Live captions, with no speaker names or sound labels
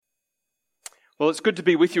Well, it's good to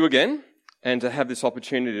be with you again and to have this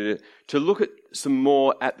opportunity to look at some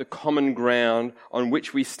more at the common ground on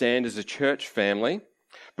which we stand as a church family,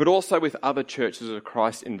 but also with other churches of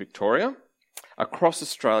Christ in Victoria, across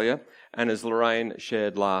Australia, and as Lorraine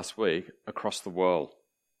shared last week, across the world.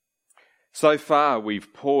 So far,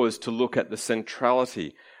 we've paused to look at the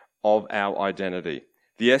centrality of our identity,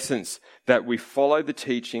 the essence that we follow the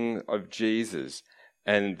teaching of Jesus,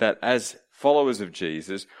 and that as followers of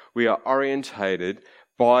Jesus, we are orientated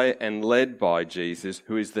by and led by Jesus,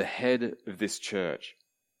 who is the head of this church.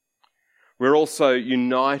 We're also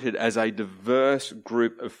united as a diverse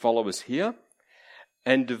group of followers here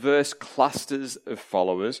and diverse clusters of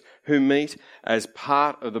followers who meet as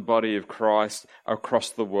part of the body of Christ across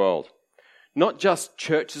the world. Not just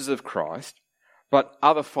churches of Christ, but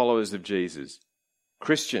other followers of Jesus,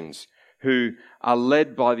 Christians who are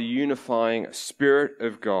led by the unifying Spirit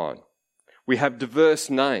of God. We have diverse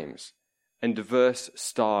names and diverse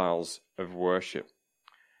styles of worship.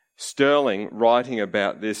 Sterling, writing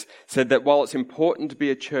about this, said that while it's important to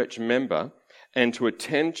be a church member and to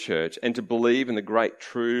attend church and to believe in the great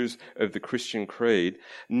truths of the Christian creed,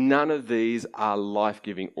 none of these are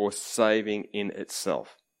life-giving or saving in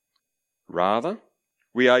itself. Rather,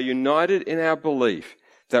 we are united in our belief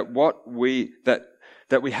that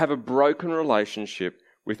we have a broken relationship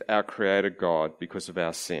with our Creator God because of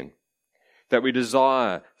our sin. That we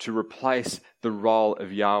desire to replace the role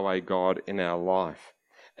of Yahweh God in our life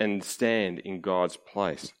and stand in God's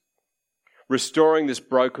place. Restoring this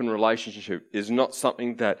broken relationship is not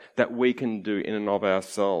something that we can do in and of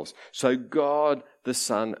ourselves. So God the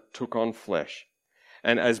Son took on flesh.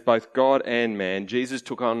 And as both God and man, Jesus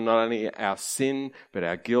took on not only our sin, but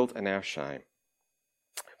our guilt and our shame,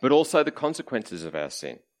 but also the consequences of our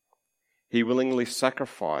sin. He willingly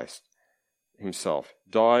sacrificed himself,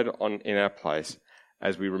 died in our place,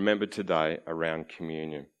 as we remember today around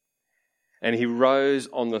communion. And he rose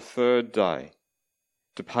on the third day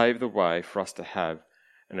to pave the way for us to have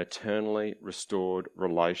an eternally restored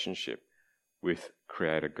relationship with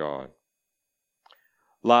Creator God.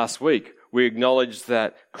 Last week, we acknowledged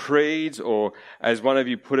that creeds, or as one of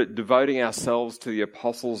you put it, devoting ourselves to the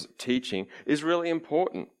apostles' teaching is really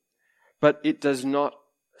important, but it does not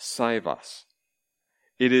save us.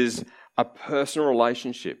 It is a personal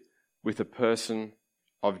relationship with the person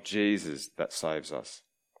of Jesus that saves us.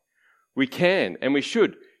 We can and we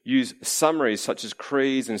should use summaries such as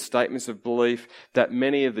creeds and statements of belief that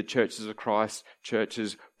many of the Churches of Christ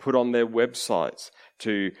churches put on their websites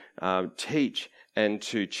to teach and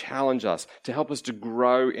to challenge us, to help us to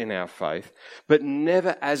grow in our faith, but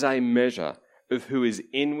never as a measure of who is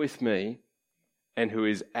in with me and who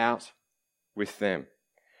is out with them.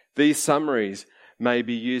 These summaries may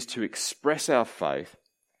be used to express our faith,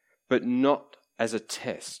 but not as a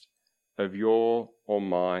test of your or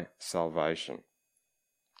my salvation.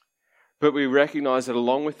 But we recognize that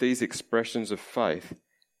along with these expressions of faith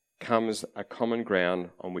comes a common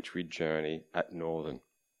ground on which we journey at Northern,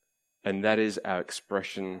 and that is our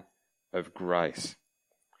expression of grace.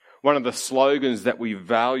 One of the slogans that we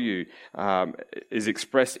value is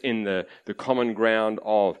expressed in the common ground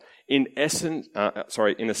of in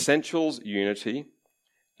essentials, unity,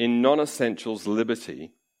 in non-essentials,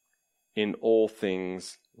 liberty, in all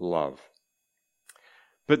things, love.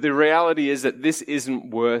 But the reality is that this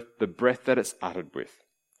isn't worth the breath that it's uttered with,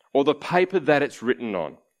 or the paper that it's written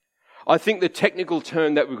on. I think the technical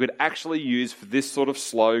term that we could actually use for this sort of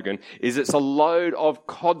slogan is it's a load of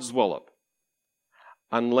codswallop,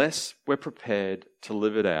 unless we're prepared to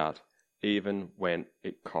live it out, even when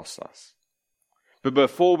it costs us. But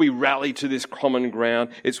before we rally to this common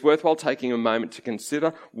ground, it's worthwhile taking a moment to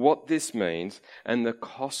consider what this means and the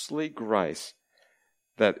costly grace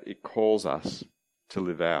that it calls us to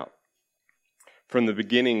live out. From the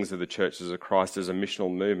beginnings of the Churches of Christ as a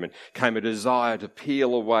missional movement came a desire to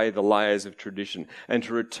peel away the layers of tradition and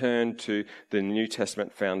to return to the New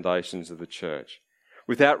Testament foundations of the church,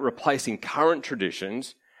 without replacing current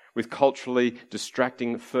traditions with culturally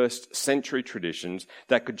distracting first century traditions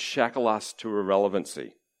that could shackle us to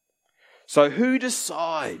irrelevancy. So who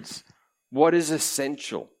decides what is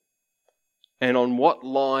essential and on what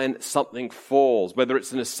line something falls, whether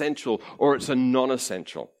it's an essential or it's a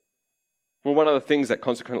non-essential? Well, one of the things that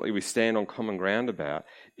consequently we stand on common ground about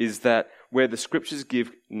is that where the scriptures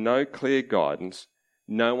give no clear guidance,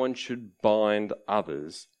 no one should bind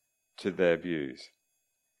others to their views.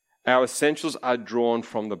 Our essentials are drawn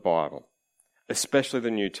from the Bible, especially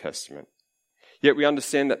the New Testament. Yet we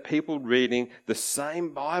understand that people reading the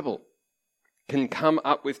same Bible can come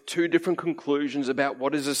up with two different conclusions about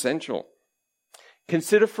what is essential.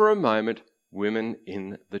 Consider for a moment women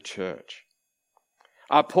in the church.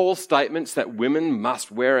 Are Paul's statements that women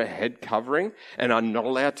must wear a head covering and are not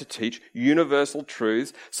allowed to teach universal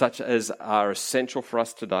truths such as are essential for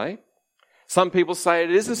us today? Some people say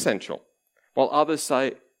it is essential, while others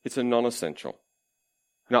say it's a non-essential.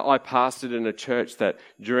 Now, I pastored in a church that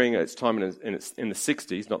during its time in the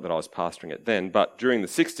 60s, not that I was pastoring it then, but during the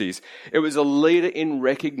 60s, it was a leader in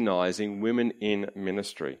recognising women in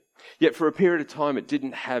ministry. Yet for a period of time, it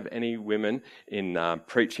didn't have any women in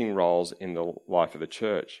preaching roles in the life of the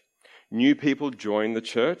church. New people joined the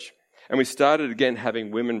church, and we started again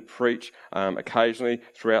having women preach occasionally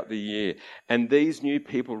throughout the year. And these new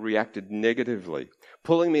people reacted negatively,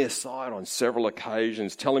 pulling me aside on several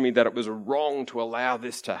occasions, telling me that it was wrong to allow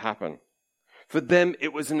this to happen. For them,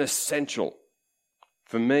 it was an essential.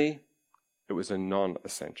 For me, it was a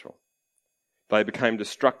non-essential. They became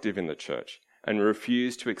destructive in the church and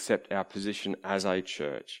refused to accept our position as a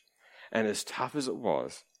church. And as tough as it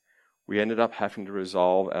was, we ended up having to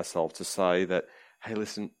resolve ourselves to say that, hey,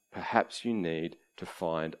 listen, perhaps you need to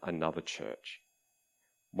find another church,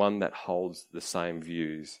 one that holds the same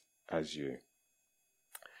views as you.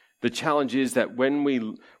 The challenge is that when we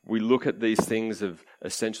look at these things of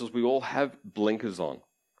essentials, we all have blinkers on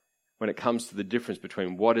when it comes to the difference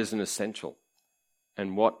between what is an essential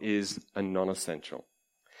and what is a non-essential.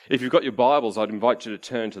 If you've got your Bibles, I'd invite you to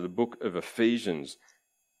turn to the book of Ephesians.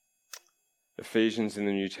 Ephesians in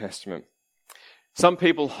the New Testament. Some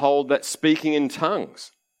people hold that speaking in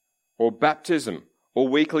tongues or baptism or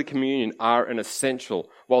weekly communion are an essential,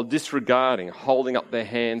 while disregarding holding up their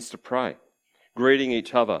hands to pray, greeting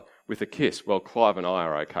each other with a kiss. Well, Clive and I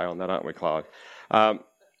are okay on that, aren't we, Clive?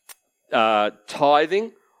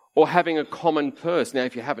 Tithing or having a common purse. Now,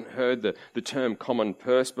 if you haven't heard the term common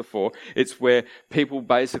purse before, it's where people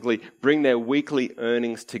basically bring their weekly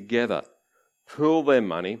earnings together, pool their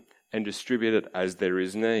money and distribute it as there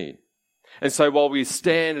is need. And so while we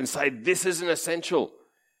stand and say, this is an essential,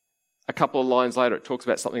 a couple of lines later it talks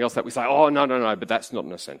about something else that we say, oh, no, but that's not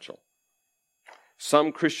an essential.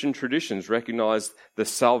 Some Christian traditions recognise the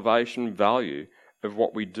salvation value of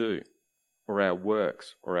what we do, or our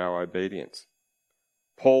works, or our obedience.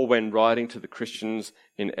 Paul, when writing to the Christians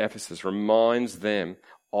in Ephesus, reminds them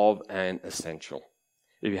of an essential.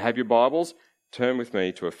 If you have your Bibles, turn with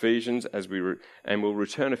me to Ephesians and we'll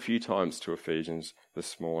return a few times to Ephesians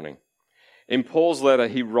this morning. In Paul's letter,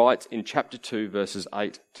 he writes in chapter 2, verses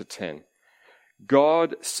 8 to 10,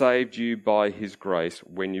 God saved you by his grace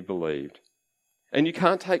when you believed. And you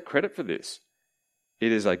can't take credit for this.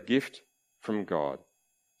 It is a gift from God.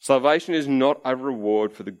 Salvation is not a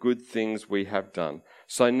reward for the good things we have done,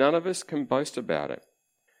 so none of us can boast about it.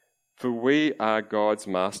 For we are God's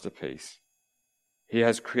masterpiece. He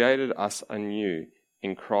has created us anew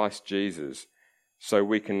in Christ Jesus so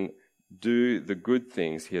we can do the good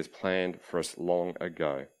things he has planned for us long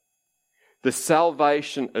ago. The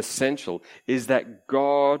salvation essential is that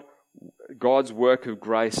God's work of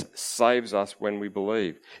grace saves us when we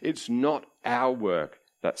believe. It's not our work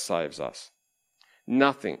that saves us.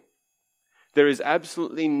 Nothing. There is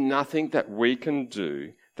absolutely nothing that we can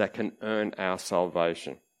do that can earn our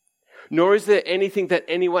salvation. Nor is there anything that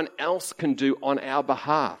anyone else can do on our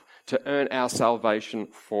behalf to earn our salvation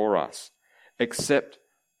for us, except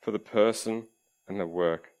for the person and the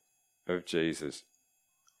work of Jesus.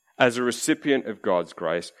 As a recipient of God's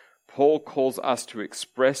grace, Paul calls us to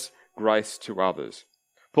express grace to others.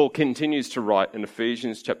 Paul continues to write in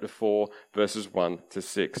Ephesians chapter 4, verses 1 to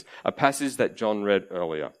 6, a passage that John read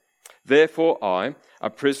earlier. Therefore I, a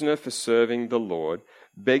prisoner for serving the Lord,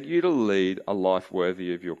 beg you to lead a life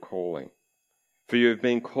worthy of your calling. For you have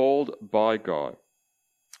been called by God.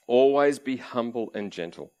 Always be humble and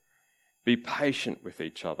gentle. Be patient with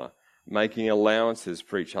each other, making allowances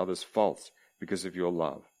for each other's faults because of your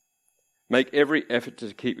love. Make every effort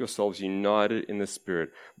to keep yourselves united in the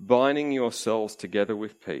Spirit, binding yourselves together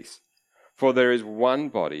with peace. For there is one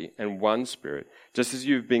body and one Spirit, just as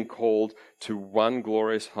you've been called to one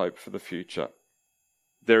glorious hope for the future.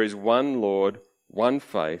 There is one Lord, one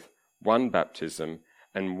faith, one baptism,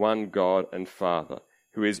 and one God and Father,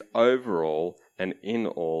 who is over all and in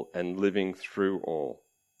all and living through all.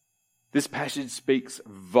 This passage speaks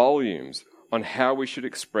volumes on how we should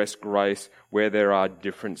express grace where there are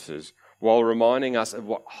differences, while reminding us of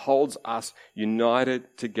what holds us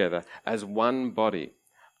united together as one body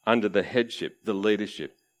under the headship, the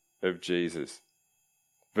leadership of Jesus.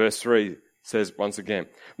 Verse 3 says once again,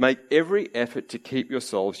 make every effort to keep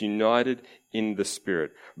yourselves united in the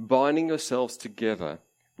Spirit, binding yourselves together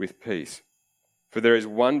with peace. For there is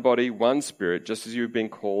one body, one Spirit, just as you have been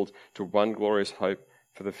called to one glorious hope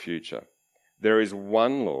for the future. There is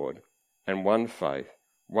one Lord and one faith,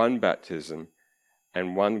 one baptism,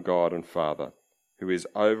 and one God and Father, who is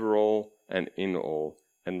over all and in all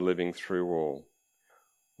and living through all.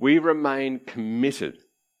 We remain committed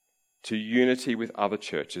to unity with other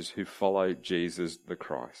churches who follow Jesus the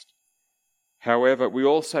Christ. However, we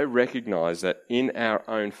also recognize that in our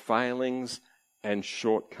own failings and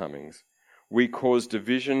shortcomings, we cause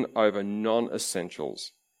division over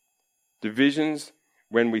non-essentials. Divisions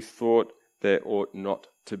when we thought there ought not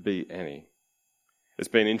to be any. It's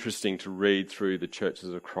been interesting to read through the Churches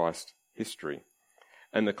of Christ history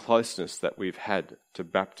and the closeness that we've had to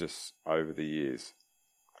Baptists over the years.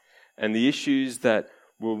 And the issues that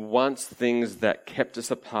were once things that kept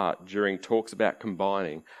us apart during talks about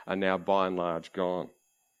combining are now by and large gone.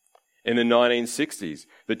 In the 1960s,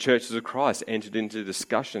 the Churches of Christ entered into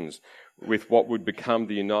discussions with what would become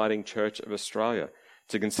the Uniting Church of Australia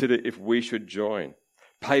to consider if we should join.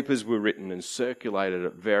 Papers were written and circulated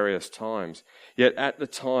at various times, yet at the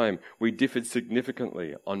time we differed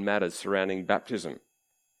significantly on matters surrounding baptism,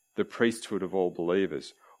 the priesthood of all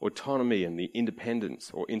believers, autonomy and the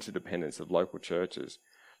independence or interdependence of local churches,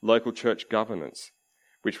 local church governance,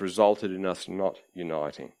 which resulted in us not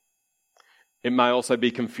uniting. It may also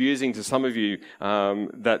be confusing to some of you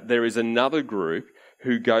that there is another group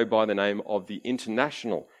who go by the name of the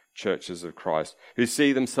International Churches of Christ, who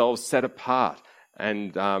see themselves set apart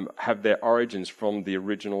and have their origins from the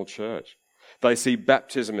original church. They see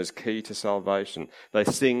baptism as key to salvation. They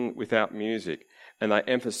sing without music, and they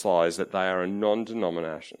emphasize that they are a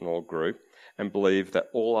non-denominational group and believe that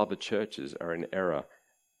all other churches are in error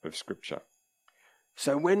of Scripture.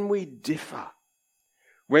 So when we differ,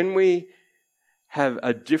 when we have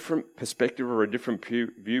a different perspective or a different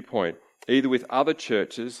viewpoint, either with other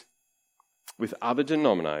churches, with other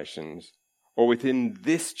denominations, or within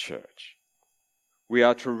this church, we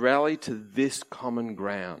are to rally to this common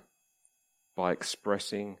ground by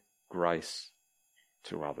expressing grace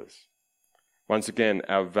to others. Once again,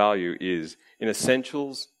 our value is, in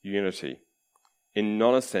essentials, unity. In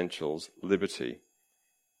non-essentials, liberty.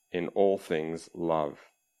 In all things, love.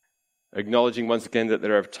 Acknowledging once again that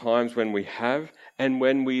there are times when we have and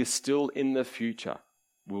when we still in the future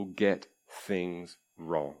will get things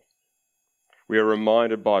wrong. We are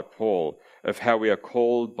reminded by Paul of how we are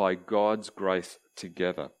called by God's grace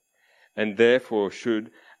together and therefore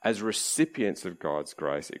should, as recipients of God's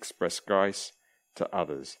grace, express grace to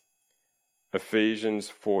others. Ephesians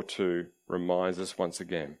 4:2 reminds us once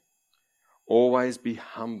again, always be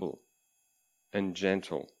humble and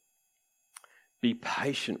gentle. Be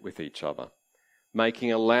patient with each other,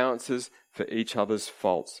 making allowances for each other's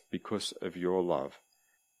faults because of your love.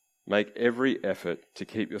 Make every effort to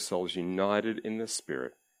keep yourselves united in the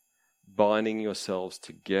Spirit, binding yourselves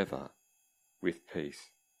together with peace.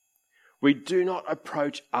 We do not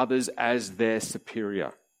approach others as their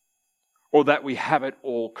superior or that we have it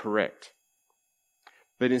all correct,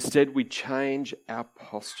 but instead we change our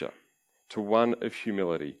posture to one of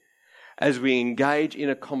humility as we engage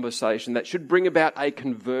in a conversation that should bring about a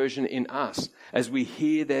conversion in us, as we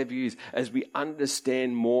hear their views, as we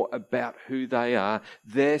understand more about who they are,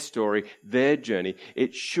 their story, their journey.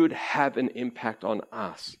 It should have an impact on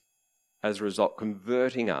us as a result,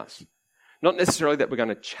 converting us. Not necessarily that we're going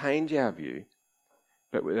to change our view,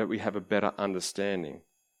 but that we have a better understanding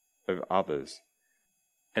of others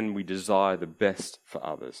and we desire the best for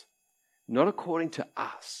others. Not according to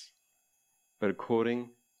us, but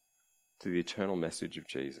according to the eternal message of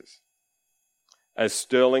Jesus. As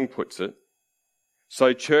Sterling puts it,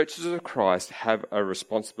 so churches of Christ have a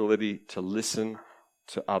responsibility to listen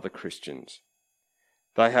to other Christians.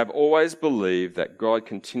 They have always believed that God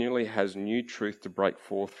continually has new truth to break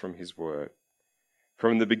forth from His Word.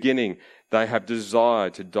 From the beginning, they have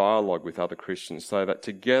desired to dialogue with other Christians so that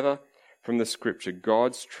together from the Scripture,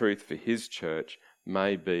 God's truth for His church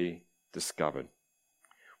may be discovered.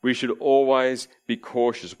 We should always be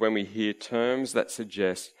cautious when we hear terms that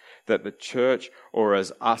suggest that the church or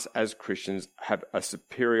as us as Christians have a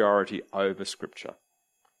superiority over Scripture.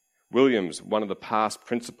 Williams, one of the past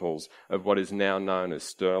principals of what is now known as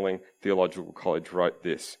Stirling Theological College, wrote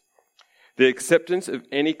this: the acceptance of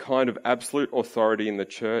any kind of absolute authority in the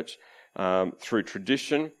church through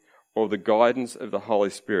tradition or the guidance of the Holy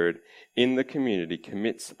Spirit in the community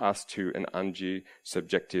commits us to an undue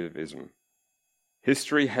subjectivism.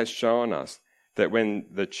 History has shown us that when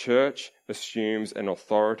the church assumes an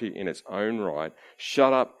authority in its own right,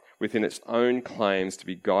 shut up within its own claims to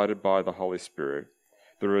be guided by the Holy Spirit,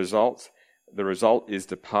 the result is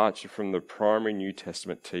departure from the primary New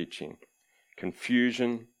Testament teaching,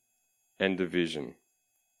 confusion and division.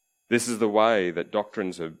 This is the way that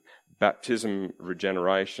doctrines of baptism,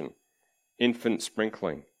 regeneration, infant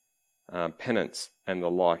sprinkling, penance and the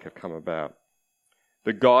like have come about.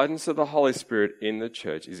 The guidance of the Holy Spirit in the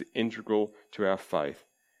church is integral to our faith,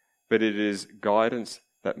 but it is guidance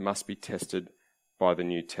that must be tested by the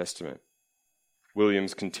New Testament.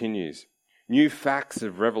 Williams continues, new facts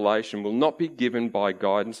of revelation will not be given by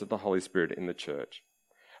guidance of the Holy Spirit in the church.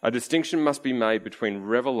 A distinction must be made between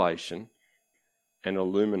revelation and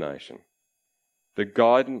illumination. The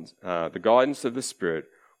guidance of the Spirit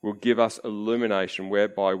will give us illumination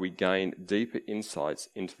whereby we gain deeper insights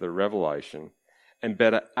into the revelation and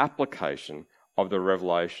better application of the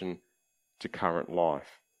revelation to current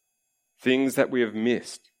life. Things that we have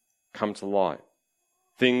missed come to light.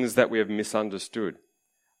 Things that we have misunderstood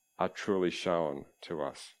are truly shown to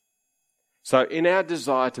us. So in our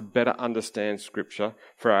desire to better understand Scripture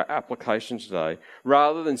for our application today,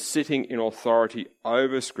 rather than sitting in authority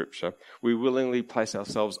over Scripture, we willingly place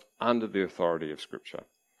ourselves under the authority of Scripture.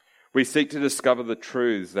 We seek to discover the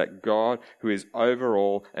truths that God, who is over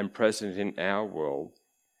all and present in our world,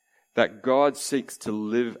 that God seeks to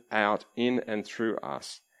live out in and through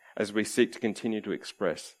us as we seek to continue to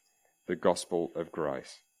express the gospel of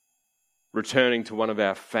grace. Returning to one of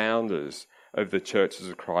our founders of the Churches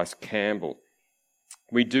of Christ, Campbell,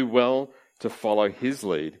 we do well to follow his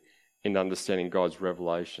lead in understanding God's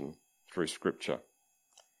revelation through Scripture.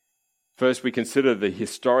 First, we consider the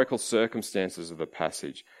historical circumstances of the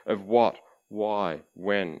passage, of what, why,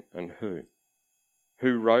 when, and who.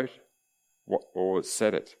 Who wrote what, or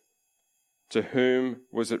said it? To whom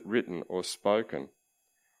was it written or spoken?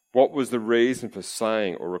 What was the reason for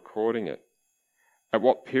saying or recording it? At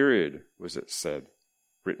what period was it said,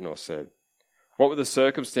 written or said? What were the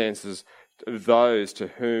circumstances of those to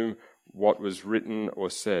whom what was written or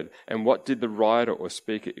said? And what did the writer or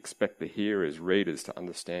speaker expect the hearers, readers to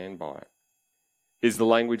understand by it? Is the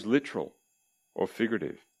language literal or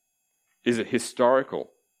figurative? Is it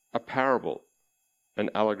historical, a parable, an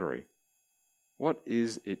allegory? What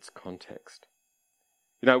is its context?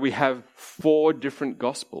 You know, we have 4 different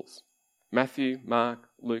Gospels, Matthew, Mark,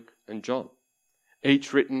 Luke, and John,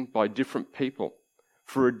 each written by different people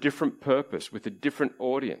for a different purpose with a different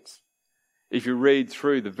audience. If you read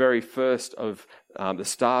through the very first of the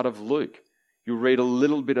start of Luke, you'll read a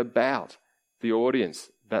little bit about the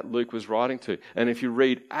audience that Luke was writing to. And if you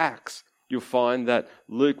read Acts, you'll find that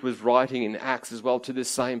Luke was writing in Acts as well to this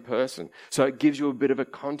same person. So it gives you a bit of a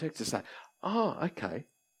context to say, oh, okay,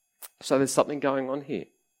 so there's something going on here.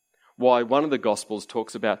 Why one of the Gospels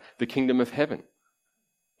talks about the kingdom of heaven,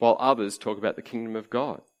 while others talk about the kingdom of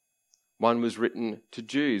God. One was written to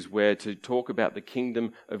Jews, where to talk about the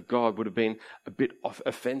kingdom of God would have been a bit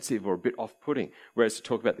offensive or a bit off-putting, whereas to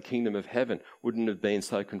talk about the kingdom of heaven wouldn't have been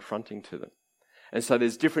so confronting to them. And so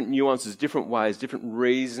there's different nuances, different ways, different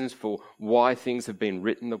reasons for why things have been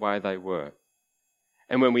written the way they were.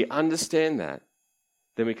 And when we understand that,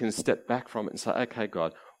 then we can step back from it and say, okay,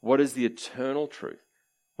 God, what is the eternal truth?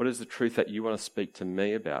 What is the truth that you want to speak to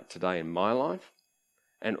me about today in my life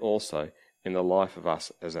and also in the life of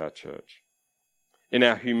us as our church? In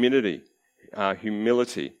our humility,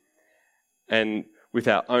 and with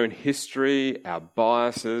our own history, our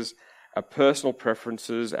biases, our personal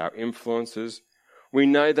preferences, our influences, we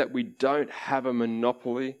know that we don't have a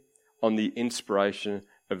monopoly on the inspiration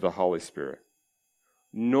of the Holy Spirit,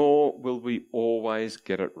 nor will we always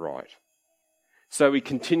get it right. So we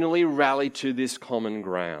continually rally to this common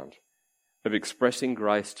ground of expressing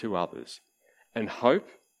grace to others and hope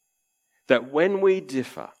that when we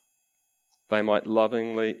differ, they might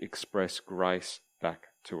lovingly express grace back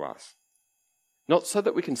to us. Not so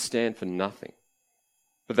that we can stand for nothing,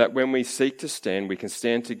 but that when we seek to stand, we can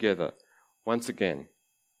stand together once again,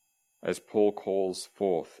 as Paul calls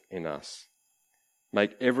forth in us.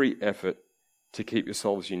 Make every effort to keep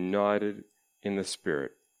yourselves united in the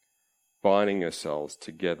Spirit, binding yourselves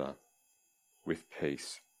together with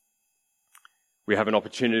peace. We have an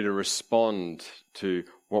opportunity to respond to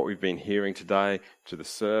what we've been hearing today, to the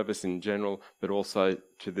service in general, but also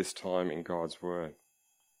to this time in God's Word.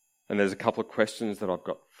 And there's a couple of questions that I've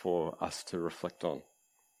got for us to reflect on.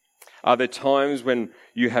 Are there times when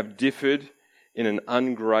you have differed in an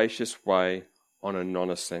ungracious way on a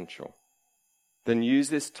non-essential? Then use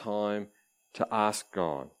this time to ask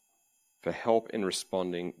God for help in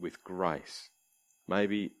responding with grace,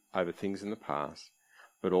 maybe over things in the past,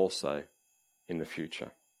 but also in the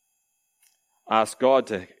future. Ask God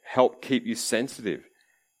to help keep you sensitive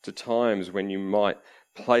to times when you might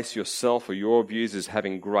place yourself or your views as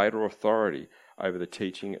having greater authority over the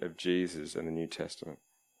teaching of Jesus and the New Testament.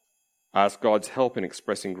 Ask God's help in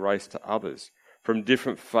expressing grace to others from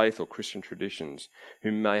different faith or Christian traditions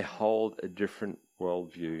who may hold a different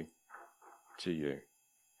worldview to you.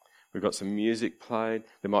 We've got some music played.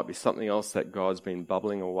 There might be something else that God's been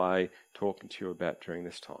bubbling away, talking to you about during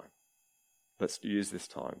this time. Let's use this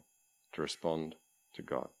time to respond to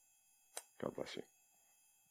God. God bless you.